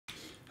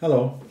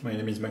Hello, my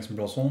name is Maxime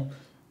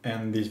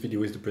and this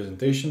video is the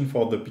presentation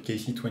for the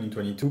PKC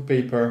 2022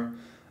 paper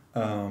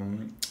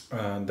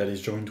that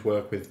is joint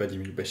work with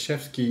Vadim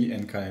Lyubashevsky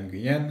and Khanh and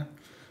Nguyen.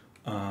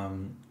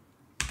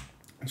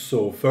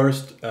 So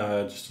first,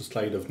 just a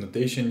slide of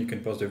notation. You can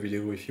pause the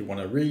video if you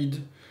want to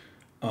read.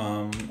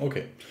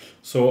 Okay,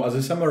 so as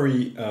a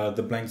summary,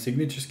 the blind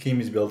signature scheme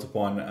is built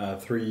upon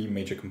three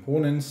major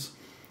components.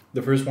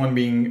 The first one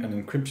being an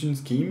encryption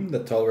scheme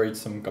that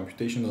tolerates some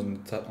computations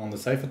on the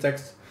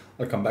ciphertext.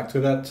 I'll come back to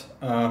that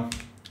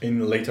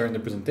later in the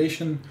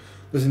presentation.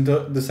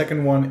 The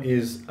second one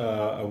is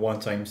a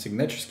one-time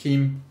signature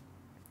scheme,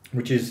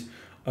 which is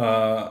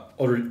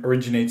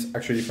originates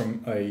actually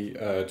from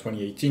a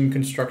 2018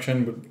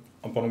 construction, but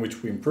upon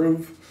which we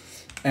improve.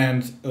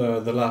 And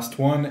the last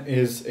one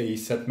is a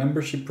set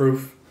membership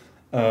proof,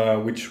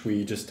 which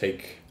we just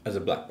take as a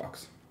black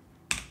box.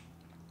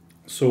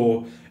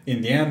 So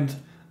in the end,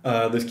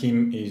 the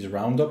scheme is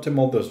round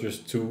optimal. There's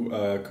just two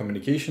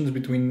communications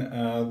between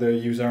the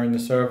user and the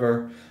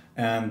server,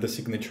 and the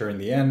signature in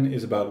the end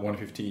is about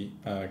 150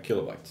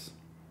 kilobytes.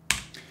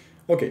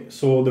 Okay,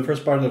 so the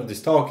first part of this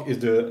talk is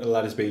the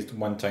lattice-based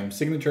one-time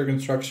signature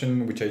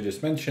construction, which I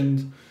just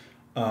mentioned.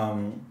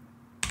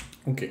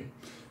 Okay,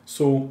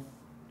 so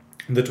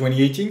the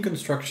 2018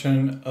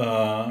 construction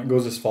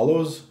goes as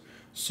follows.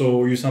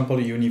 So you sample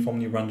a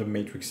uniformly random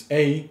matrix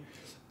A,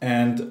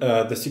 and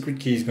the secret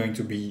key is going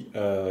to be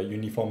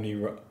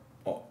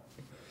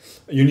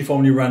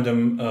uniformly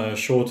random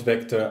short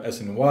vector S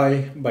and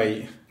Y.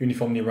 By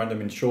uniformly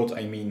random in short,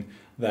 I mean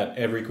that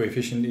every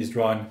coefficient is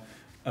drawn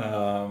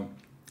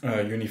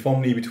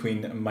uniformly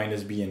between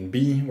minus b and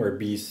b, where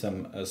b is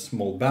some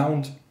small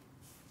bound.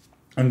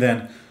 And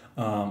then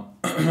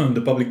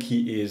the public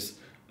key is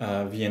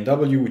v and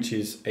w, which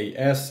is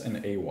as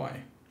and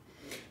ay.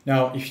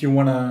 Now, if you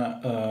want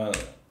to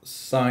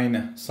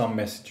sign some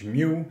message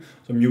mu,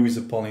 so mu is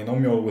a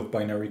polynomial with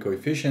binary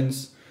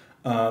coefficients,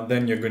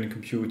 then you're going to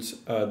compute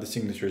the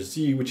signature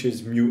z, which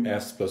is mu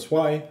s plus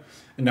y.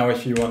 And now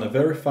if you want to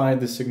verify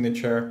the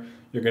signature,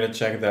 you're going to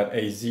check that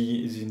az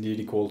is indeed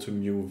equal to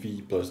mu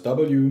v plus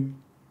w.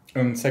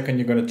 And second,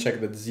 you're going to check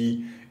that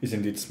z is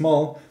indeed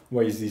small.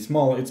 Why is z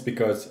small? It's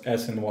because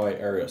s and y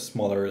are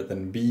smaller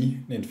than b,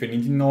 the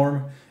infinity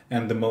norm,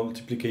 and the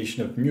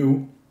multiplication of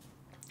mu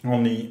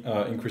only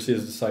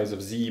increases the size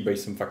of z by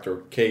some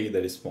factor k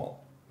that is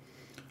small.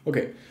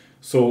 Okay,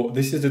 so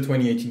this is the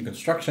 2018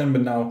 construction,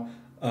 but now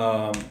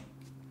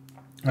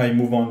I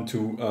move on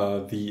to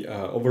the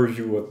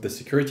overview of the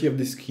security of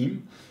this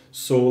scheme.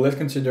 So let's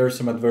consider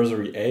some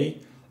adversary A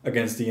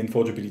against the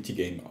enforgeability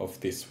game of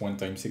this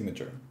one-time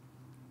signature.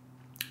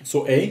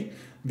 So A,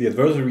 the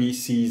adversary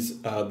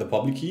sees the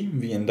public key,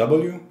 V and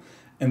W,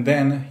 and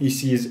then he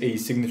sees a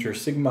signature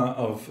sigma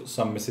of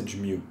some message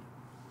mu.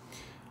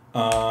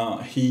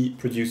 He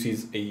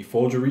produces a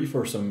forgery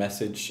for some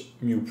message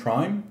mu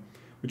prime,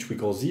 which we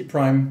call z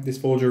prime, this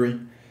forgery.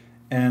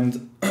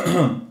 And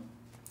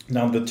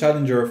now the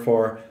challenger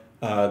for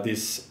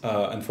this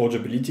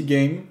enforgeability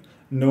game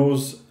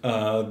knows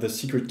the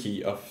secret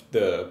key of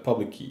the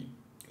public key.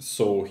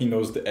 So he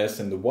knows the S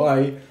and the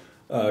Y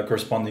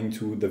corresponding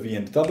to the V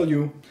and the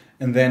W,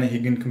 and then he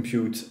can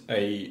compute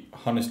a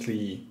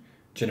honestly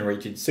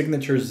generated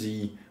signature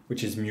Z,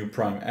 which is mu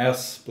prime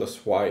S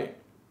plus Y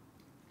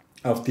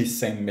of this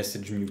same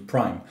message mu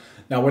prime.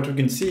 Now what we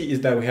can see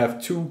is that we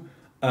have two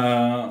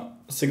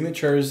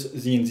signatures,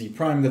 Z and Z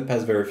prime, that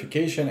pass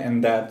verification,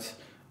 and that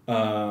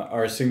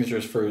are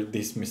signatures for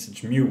this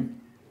message mu.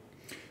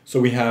 So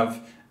we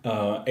have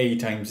A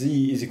times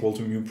Z is equal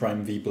to mu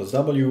prime V plus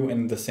W,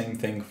 and the same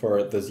thing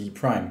for the Z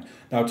prime.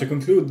 Now to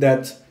conclude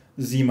that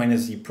Z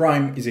minus Z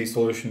prime is a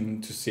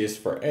solution to Cis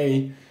for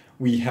A,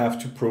 we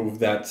have to prove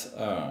that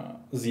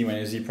Z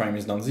minus Z prime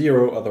is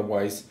non-zero,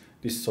 otherwise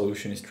this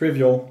solution is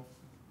trivial.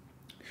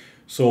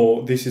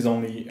 So this is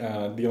only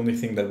the only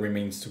thing that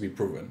remains to be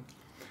proven.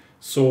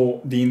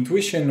 So the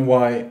intuition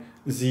why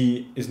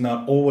Z is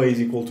not always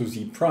equal to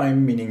Z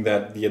prime, meaning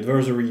that the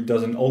adversary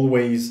doesn't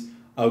always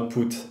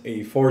output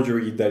a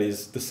forgery that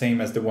is the same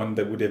as the one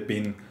that would have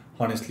been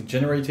honestly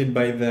generated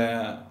by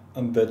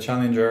the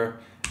challenger,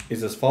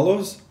 is as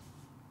follows.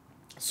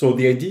 So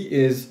the idea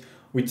is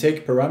we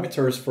take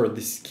parameters for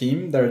this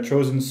scheme that are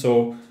chosen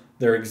so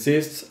there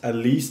exists at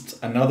least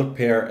another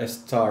pair S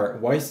star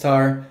Y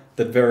star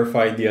that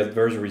verify the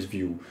adversary's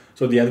view.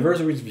 So the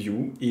adversary's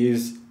view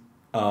is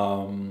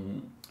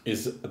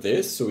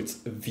this, so it's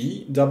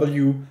V,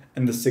 W,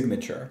 and the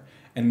signature.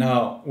 And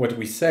now what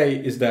we say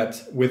is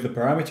that with the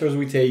parameters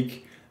we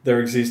take,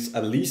 there exists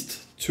at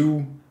least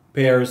two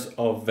pairs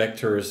of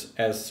vectors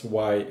S,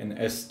 Y, and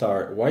S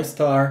star, Y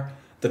star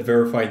that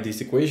verify this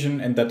equation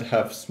and that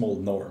have small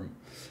norm.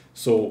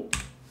 So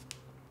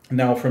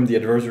now from the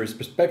adversary's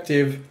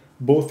perspective,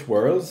 both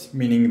worlds,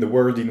 meaning the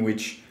world in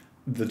which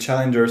the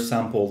challenger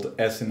sampled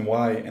S and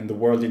Y and the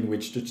world in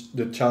which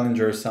the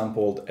challenger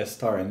sampled S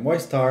star and Y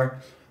star,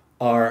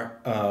 are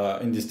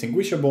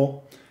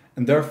indistinguishable,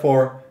 and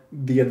therefore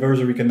the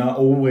adversary cannot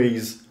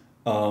always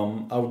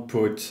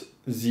output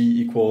Z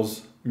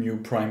equals mu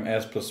prime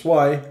S plus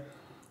Y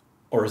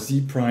or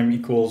z prime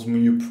equals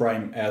mu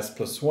prime s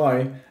plus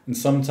y, and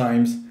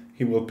sometimes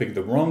he will pick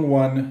the wrong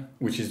one,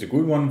 which is the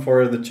good one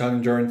for the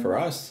challenger and for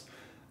us,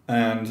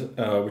 and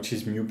which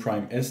is mu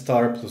prime s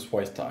star plus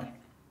y star.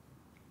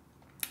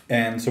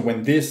 And so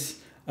when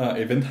this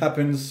event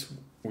happens,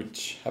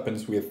 which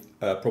happens with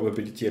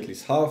probability at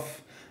least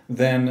half,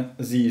 then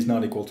z is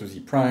not equal to z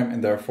prime,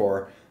 and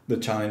therefore the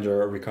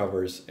challenger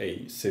recovers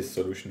a cis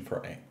solution for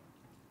A,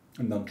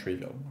 a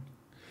non-trivial one.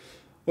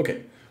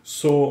 Okay,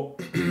 so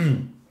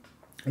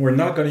we're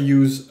not going to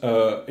use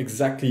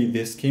exactly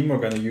this scheme. We're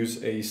going to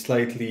use a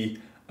slightly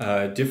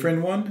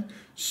different one.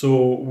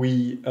 So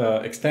we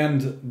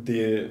extend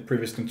the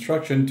previous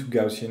construction to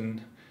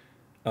Gaussian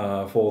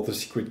for the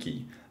secret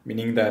key,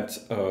 meaning that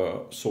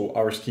so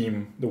our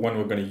scheme, the one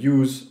we're going to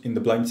use in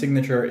the blind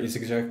signature, is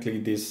exactly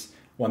this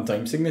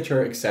one-time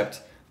signature,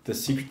 except the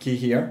secret key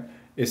here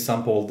is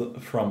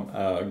sampled from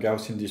a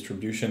Gaussian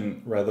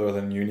distribution rather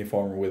than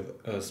uniform with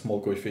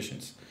small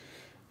coefficients.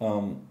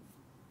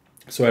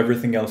 So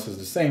everything else is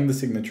the same, the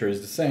signature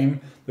is the same,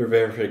 the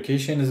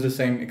verification is the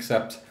same,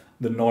 except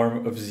the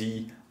norm of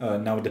z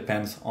now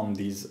depends on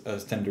these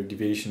standard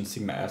deviations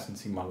sigma s and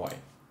sigma y.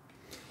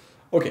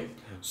 Okay,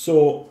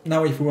 so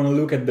now if we want to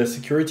look at the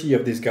security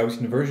of this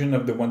Gaussian version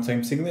of the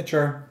one-time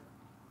signature,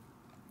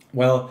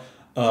 well,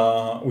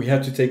 we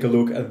had to take a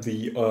look at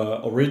the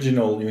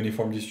original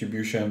uniform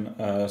distribution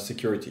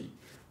security,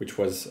 which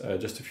was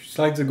just a few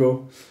slides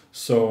ago.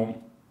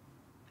 So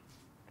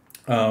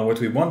what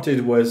we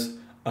wanted was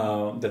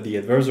that the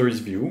adversary's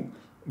view,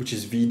 which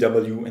is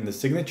VW in the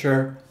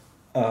signature,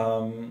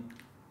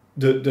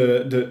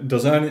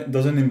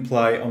 doesn't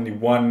imply only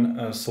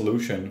one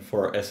solution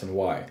for S and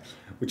Y,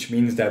 which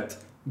means that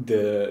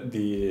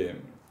the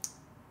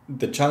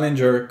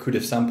challenger could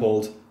have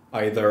sampled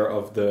either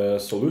of the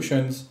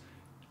solutions,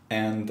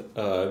 and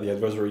the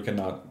adversary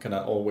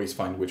cannot always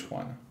find which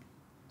one.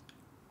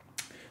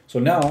 So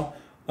now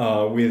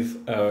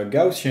with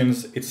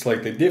Gaussians, it's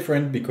slightly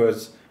different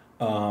because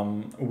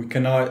we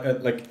cannot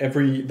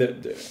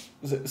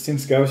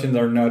since Gaussians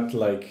are not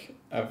like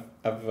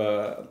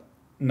have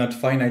not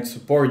finite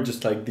support,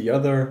 just like the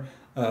other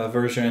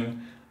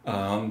version.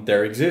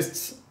 There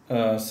exists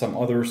some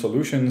other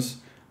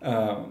solutions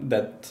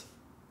that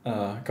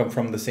come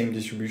from the same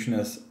distribution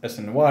as S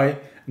and Y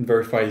and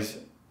verifies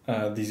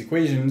these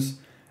equations,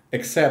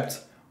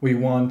 except we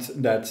want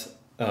that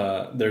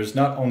there's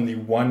not only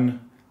one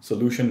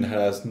solution that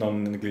has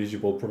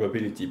non-negligible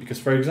probability. Because,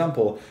 for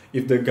example,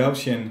 if the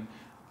Gaussian,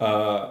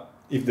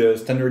 if the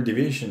standard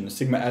deviation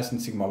sigma s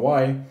and sigma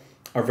y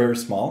are very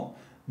small,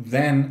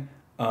 then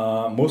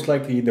most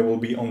likely there will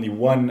be only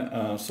one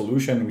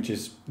solution, which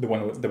is the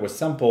one that was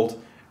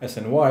sampled, S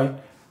and Y,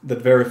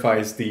 that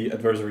verifies the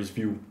adversary's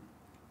view.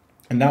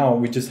 And now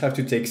we just have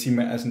to take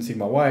sigma s and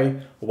sigma y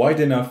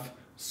wide enough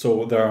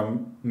so there are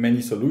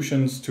many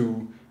solutions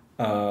to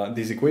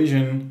this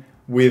equation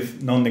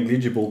with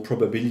non-negligible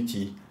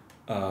probability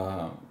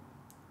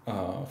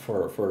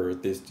for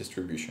this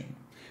distribution.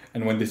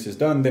 And when this is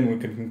done, then we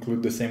can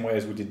conclude the same way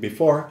as we did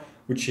before,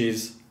 which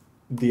is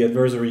the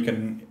adversary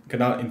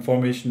cannot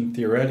information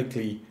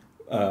theoretically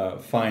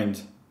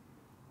find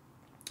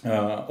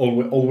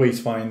always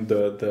find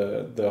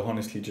the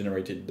honestly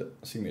generated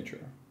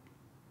signature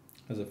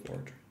as a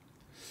forgery.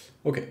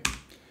 Okay,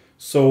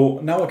 so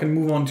now I can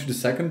move on to the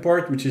second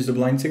part, which is the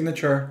blind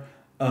signature,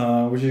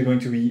 which is going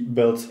to be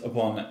built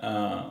upon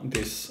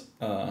this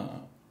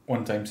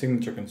one-time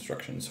signature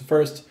construction. So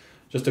first,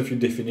 just a few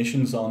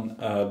definitions on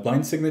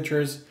blind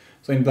signatures.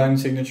 So in blind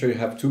signature, you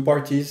have two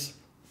parties.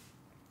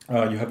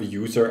 You have a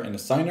user and a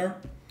signer.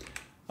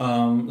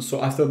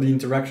 So after the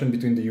interaction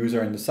between the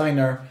user and the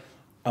signer,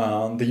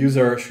 the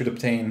user should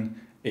obtain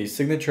a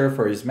signature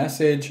for his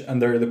message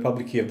under the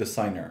public key of the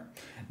signer.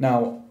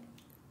 Now,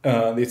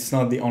 it's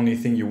not the only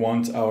thing you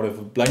want out of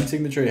a blind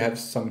signature. You have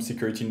some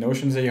security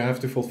notions that you have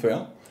to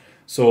fulfill.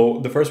 So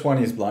the first one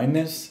is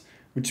blindness,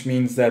 which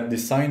means that the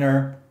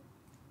signer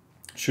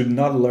should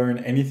not learn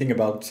anything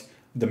about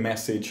the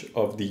message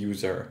of the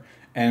user.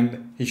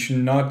 And he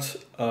should not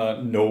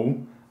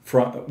know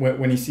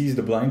when he sees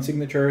the blind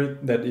signature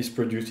that is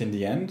produced in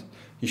the end,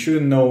 he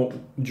shouldn't know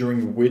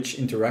during which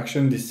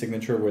interaction this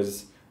signature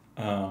was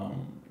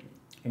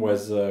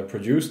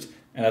produced.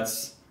 And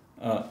that's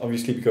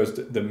obviously because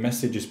the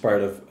message is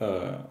part of,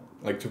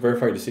 like to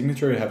verify the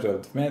signature, you have to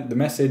have the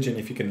message, and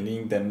if you can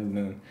link,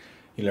 then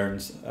he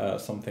learns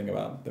something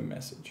about the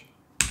message.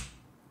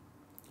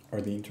 Or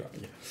the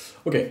interaction. Yeah.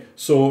 Okay,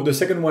 so the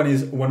second one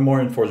is one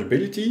more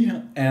enforceability,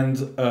 and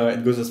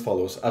it goes as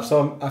follows.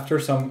 After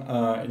some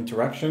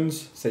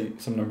interactions, say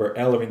some number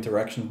L of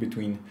interactions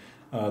between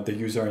the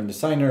user and the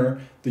signer,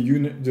 the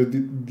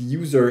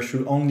user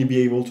should only be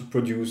able to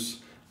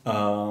produce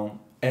L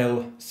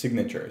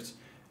signatures.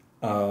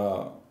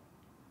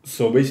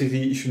 So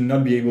basically, you should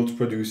not be able to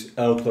produce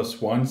L plus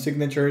 1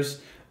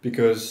 signatures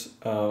because,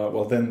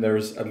 well, then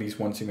there's at least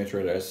one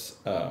signature that's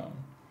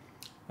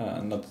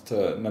not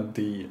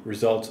the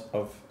result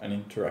of an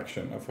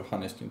interaction, of a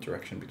honest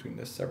interaction between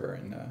the server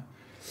and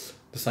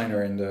the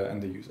signer and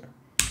the user.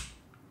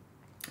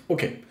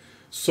 Okay,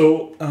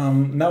 So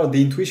now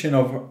the intuition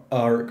of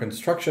our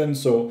construction.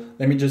 So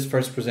let me just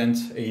first present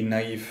a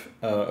naive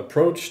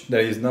approach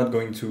that is not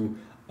going to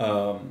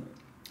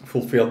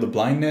fulfill the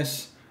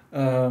blindness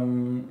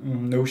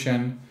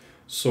notion.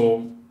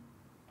 So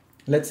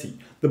let's see.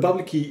 The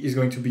public key is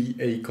going to be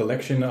a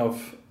collection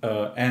of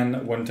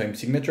n one-time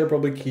signature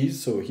public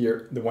keys. So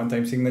here the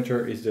one-time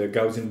signature is the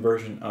Gaussian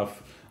version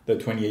of the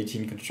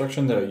 2018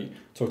 construction that I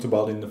talked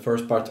about in the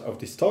first part of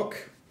this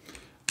talk.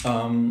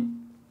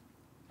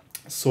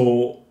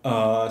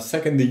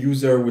 Second, the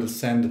user will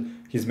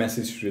send his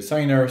message to the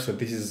signer. So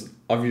this is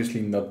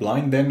obviously not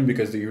blind then,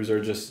 because the user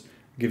just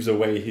gives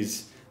away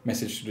his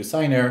message to the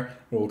signer.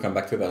 We'll come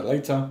back to that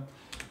later.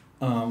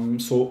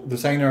 So the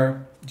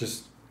signer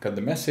just got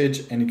the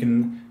message, and you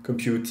can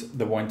compute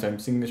the one-time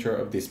signature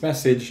of this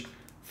message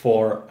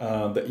for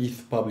the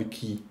eth public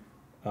key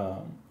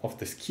of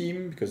the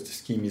scheme, because the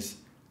scheme is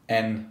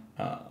n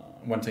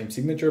one-time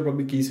signature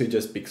public key, so he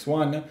just picks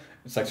one.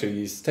 It's actually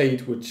his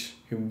state, which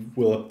he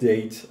will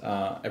update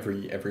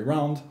every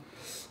round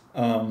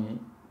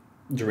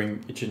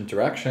during each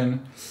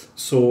interaction.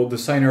 So the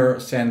signer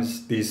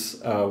sends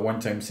this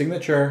one-time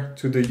signature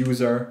to the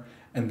user,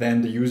 and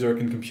then the user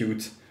can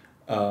compute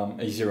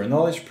a zero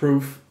knowledge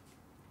proof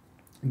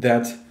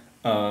that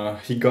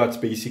he got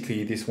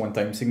basically this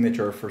one-time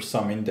signature for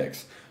some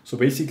index. So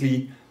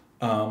basically,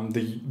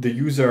 the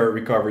user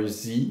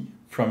recovers Z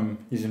from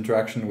his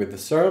interaction with the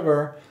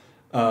server.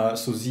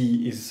 So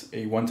Z is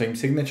a one-time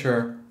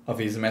signature of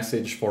his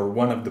message for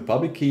one of the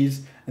public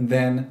keys, and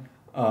then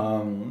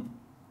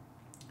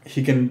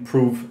he can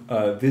prove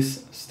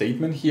this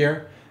statement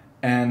here,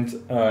 and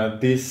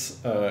this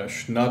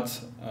should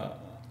not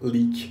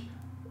leak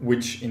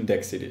which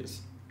index it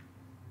is.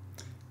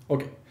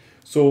 Okay,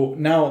 so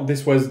now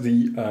this was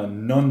the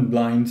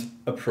non-blind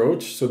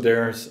approach. So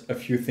there's a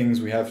few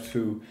things we have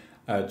to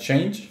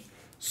change.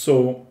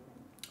 So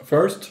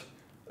first,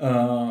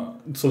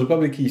 so the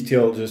public key is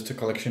still just a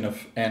collection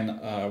of n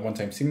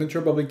one-time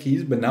signature public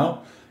keys, but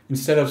now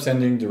instead of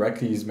sending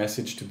directly his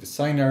message to the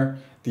signer,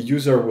 the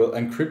user will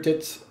encrypt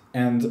it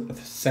and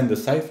send the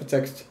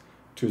ciphertext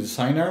to the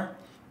signer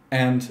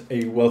and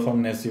a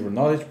well-founded zero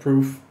knowledge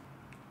proof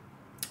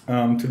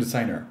to the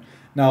signer.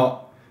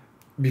 Now,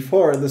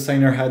 before, the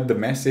signer had the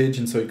message,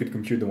 and so he could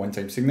compute the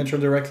one-time signature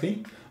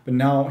directly, but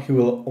now he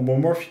will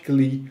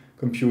homomorphically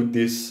compute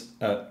this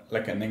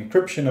like an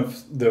encryption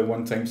of the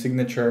one-time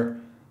signature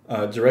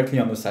directly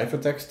on the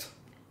ciphertext,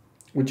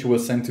 which he will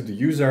send to the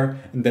user,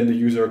 and then the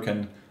user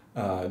can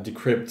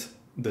decrypt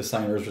the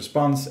signer's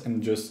response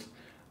and just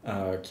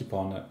keep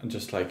on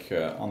just like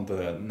on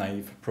the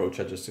naive approach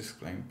I just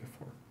explained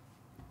before.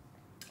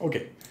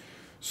 Okay,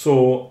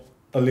 so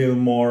a little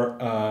more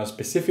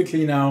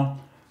specifically now.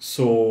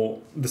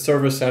 So the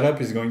server setup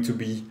is going to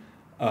be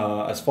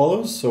as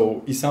follows.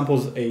 So he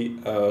samples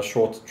a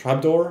short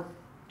trapdoor,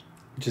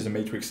 which is a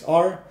matrix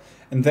R,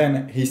 and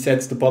then he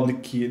sets the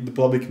public key, the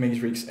public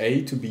matrix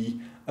A, to be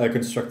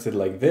constructed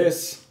like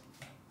this,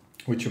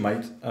 which you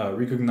might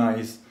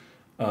recognize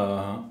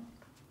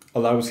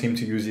allows him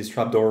to use his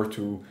trapdoor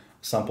to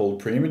sample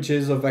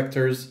pre-images of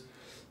vectors.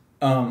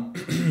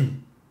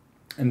 And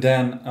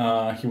then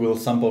he will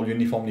sample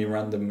uniformly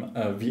random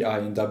VI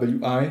and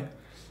WI,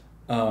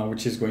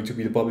 which is going to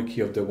be the public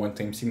key of the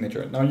one-time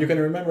signature. Now you can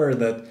remember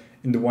that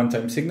in the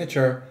one-time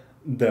signature,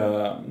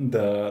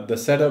 the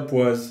setup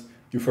was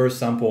you first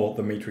sample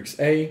the matrix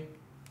A,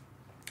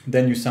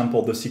 then you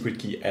sample the secret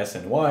key S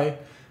and Y,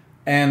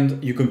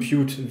 and you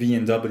compute V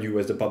and W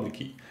as the public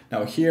key.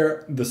 Now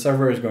here, the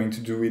server is going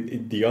to do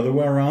it the other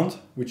way around,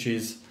 which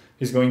is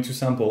he's going to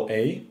sample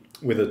A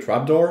with a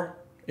trapdoor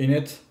in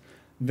it,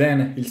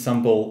 then he'll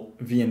sample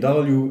V and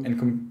W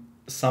and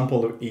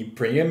sample a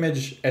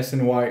pre-image S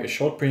and Y, a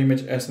short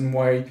pre-image S and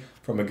Y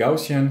from a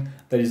Gaussian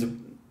that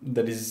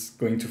is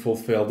going to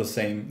fulfill the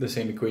same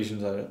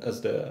equations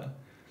as the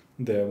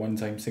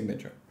one-time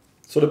signature.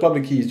 So the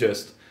public key is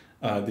just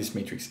this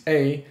matrix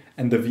A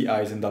and the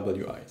VIs and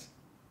WIs.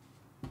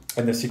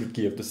 And the secret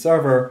key of the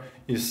server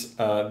is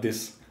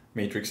this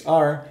matrix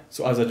R.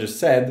 So as I just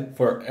said,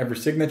 for every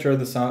signature,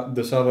 the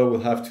server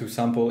will have to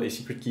sample a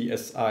secret key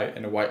SI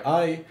and a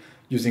YI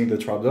using the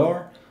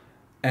trapdoor.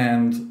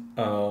 And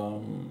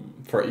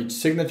for each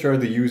signature,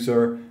 the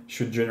user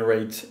should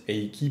generate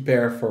a key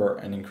pair for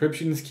an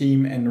encryption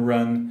scheme and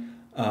run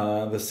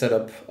the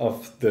setup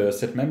of the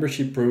set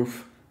membership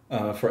proof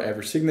for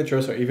every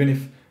signature. So even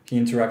if he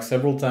interacts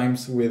several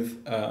times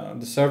with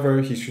the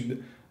server, he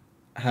should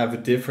have a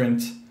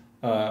different,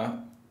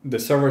 the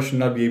server should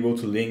not be able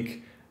to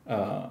link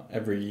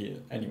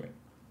anyway.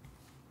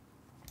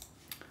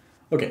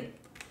 Okay.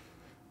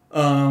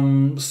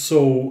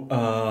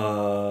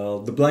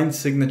 The blind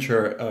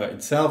signature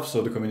itself,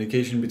 so the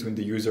communication between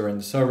the user and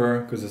the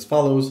server, goes as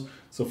follows.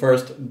 So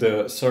first,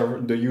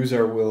 the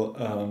user will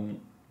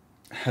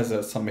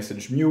has some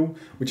message mu,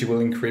 which he will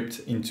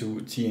encrypt into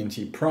T and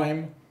T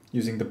prime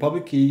using the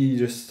public key he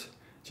just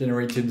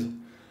generated,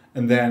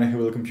 and then he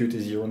will compute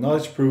a zero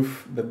knowledge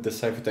proof that the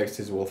ciphertext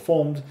is well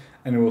formed,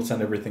 and he will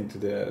send everything to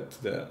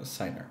the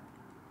signer.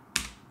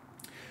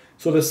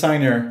 So the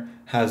signer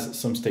has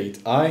some state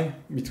I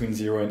between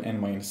 0 and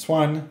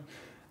n-1.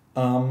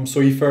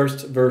 So he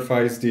first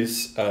verifies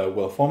this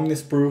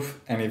well-formedness proof,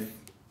 and if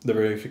the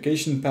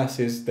verification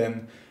passes,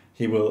 then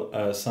he will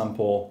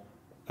sample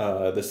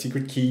the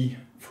secret key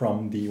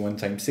from the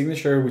one-time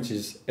signature, which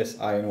is Si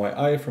and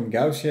Yi from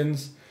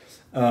Gaussians,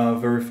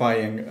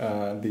 verifying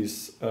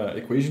this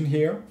equation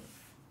here.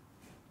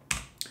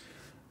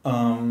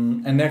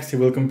 And next he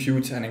will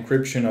compute an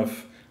encryption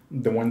of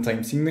the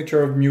one-time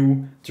signature of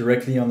mu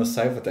directly on the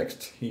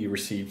ciphertext he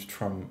received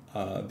from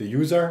the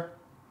user,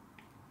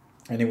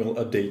 and he will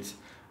update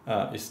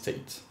his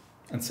state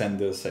and send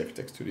the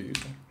ciphertext to the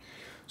user.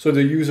 So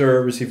the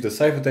user receives the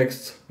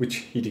ciphertext, which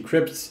he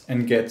decrypts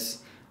and gets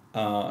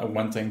a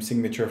one-time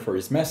signature for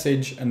his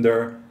message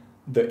under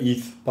the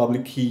ETH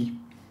public key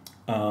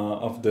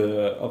of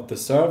the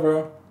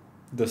server,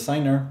 the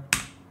signer.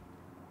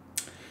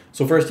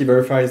 So first he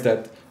verifies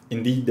that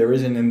indeed there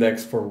is an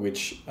index for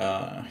which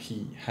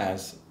he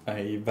has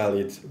a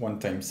valid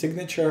one-time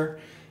signature,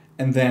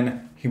 and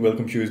then he will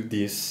compute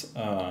this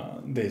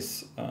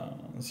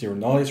zero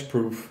knowledge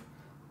proof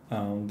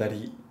that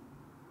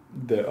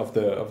of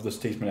the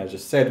statement I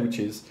just said, which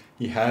is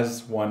he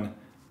has one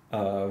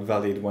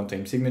valid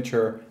one-time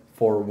signature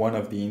for one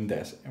of the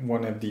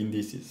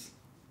indices.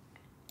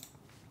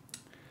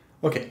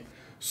 Okay,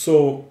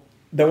 so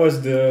that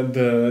was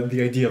the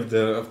idea of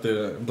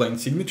the blind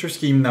signature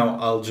scheme. Now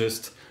I'll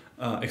just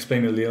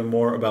explain a little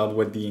more about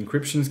what the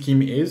encryption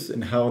scheme is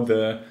and how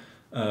the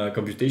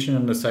computation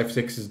on the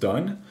ciphertext is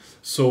done.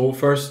 So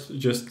first,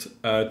 just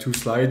 2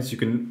 slides. You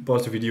can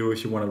pause the video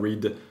if you want to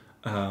read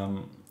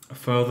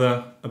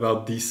further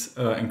about this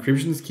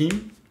encryption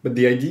scheme. But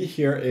the idea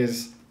here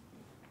is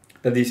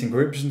that this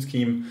encryption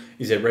scheme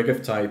is a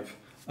regf type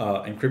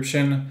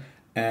encryption,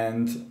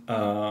 and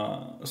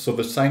so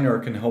the signer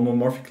can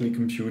homomorphically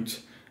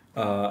compute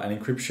an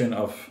encryption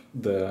of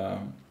the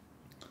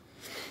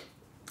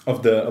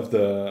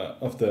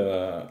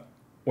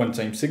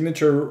one-time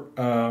signature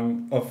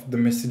of the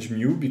message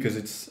mu, because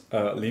it's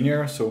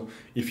linear. So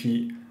if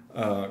he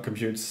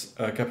computes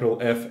capital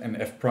F and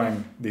F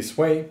prime this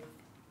way,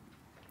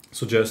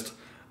 so just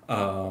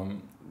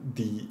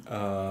the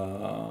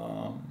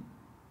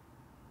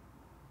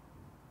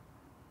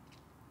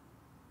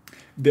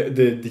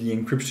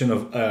encryption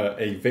of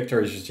a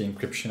vector is just the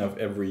encryption of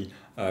every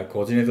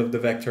coordinate of the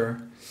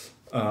vector.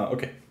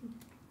 Okay,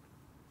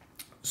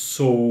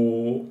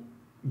 so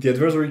the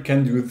adversary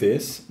can do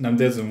this. Now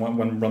there's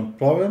one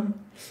problem,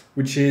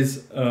 which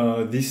is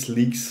this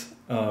leaks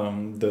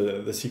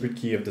the secret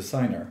key of the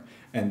signer,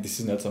 and this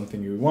is not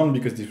something you want,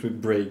 because this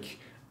would break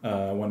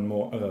one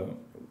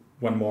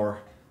more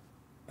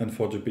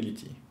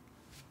unforgeability.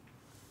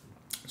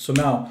 So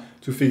now,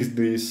 to fix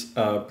this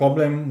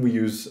problem, we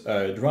use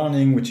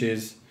drowning, which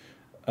is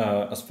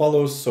as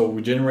follows. So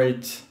we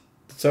generate,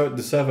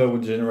 the server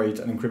would generate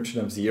an encryption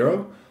of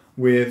 0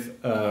 with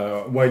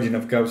wide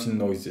enough Gaussian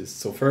noises.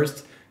 So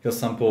first, he'll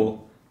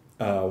sample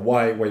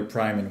y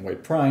prime, and y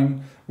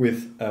prime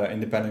with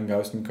independent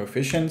Gaussian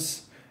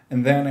coefficients,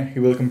 and then he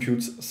will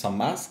compute some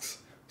masks.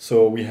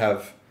 So we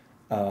have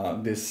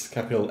this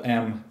capital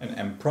M and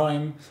M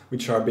prime,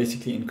 which are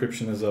basically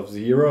encryptions of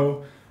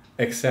 0,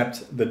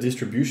 except the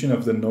distribution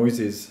of the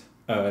noises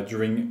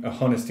during a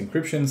honest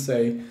encryption,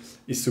 say,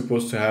 is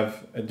supposed to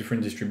have a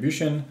different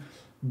distribution.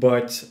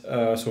 But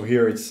so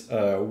here it's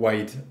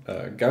wide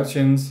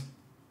Gaussians,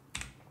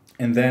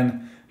 and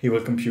then he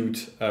will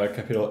compute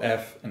capital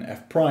F and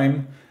F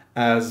prime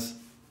as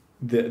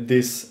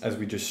this, as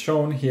we just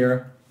shown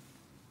here,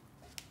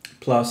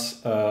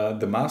 plus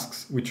the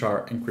masks, which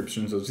are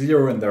encryptions of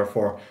 0, and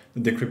therefore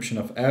the decryption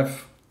of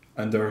F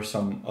under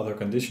some other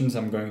conditions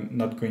I'm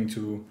not going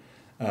to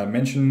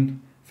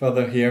mention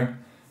further here.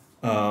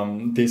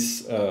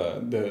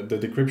 The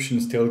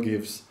decryption still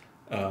gives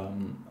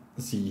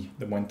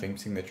the one-time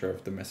signature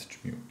of the message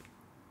mu.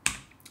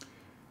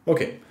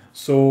 Okay,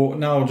 so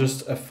now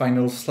just a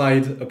final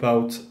slide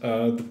about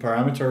the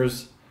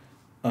parameters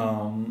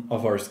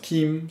of our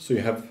scheme. So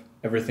you have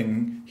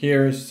everything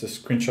here. It's a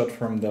screenshot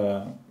from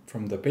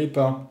the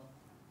paper,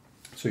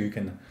 so you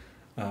can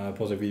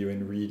pause the video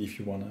and read if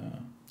you want to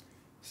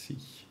see.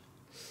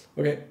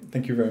 Okay,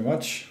 thank you very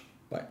much.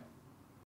 Bye.